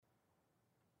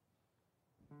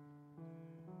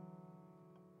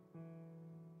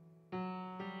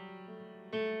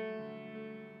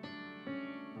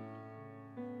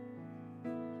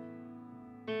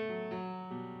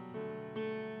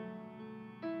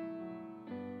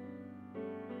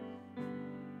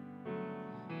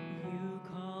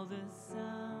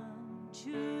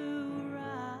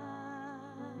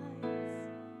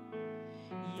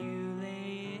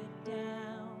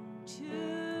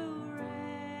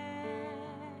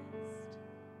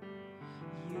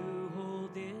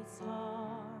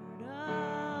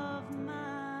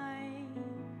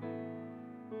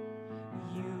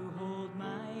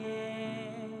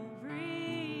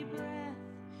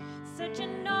such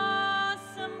an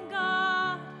awesome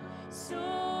God,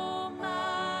 so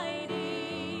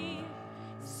mighty,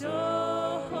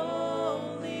 so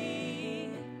holy,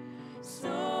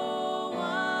 so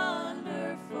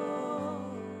wonderful.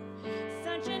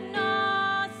 Such an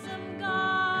awesome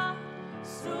God,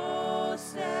 so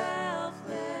selfless,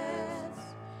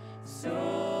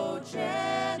 so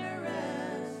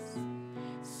generous,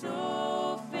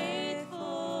 so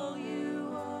faithful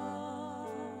you are.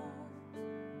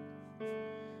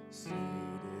 Seated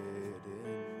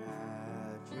in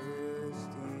majesty,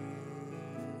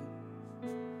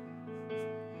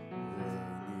 reigning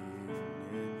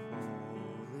in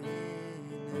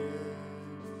holiness.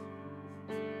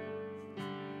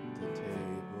 The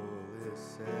table is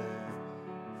set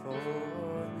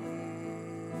for me,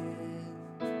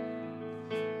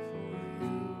 for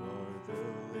you are the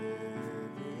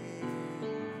living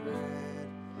bread.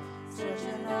 Such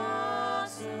an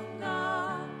awesome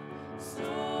God, so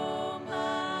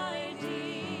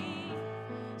mighty,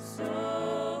 so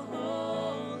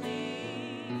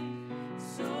holy,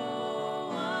 so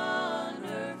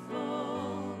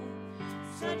wonderful.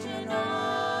 Such an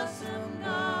awesome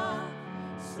God,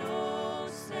 so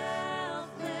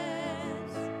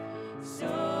selfless,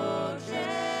 so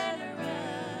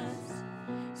generous,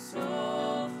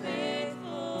 so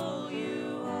faithful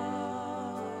you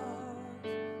are.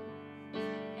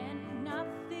 And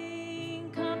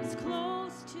nothing comes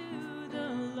close to the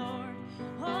Lord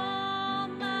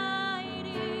Almighty.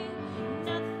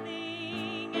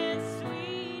 Nothing as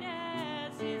sweet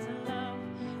as His love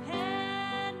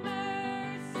and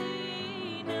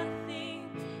mercy. Nothing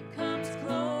comes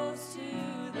close to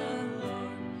the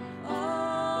Lord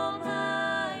Almighty.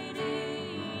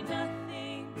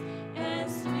 Nothing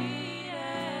as sweet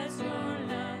as your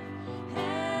love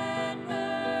and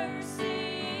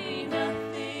mercy.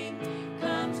 Nothing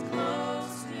comes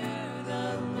close to the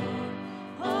Lord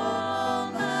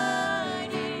Almighty.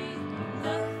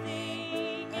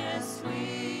 Nothing as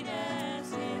sweet as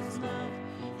His love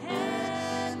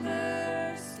and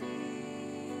mercy.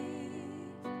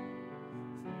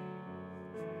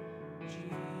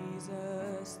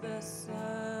 Jesus, the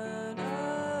Son of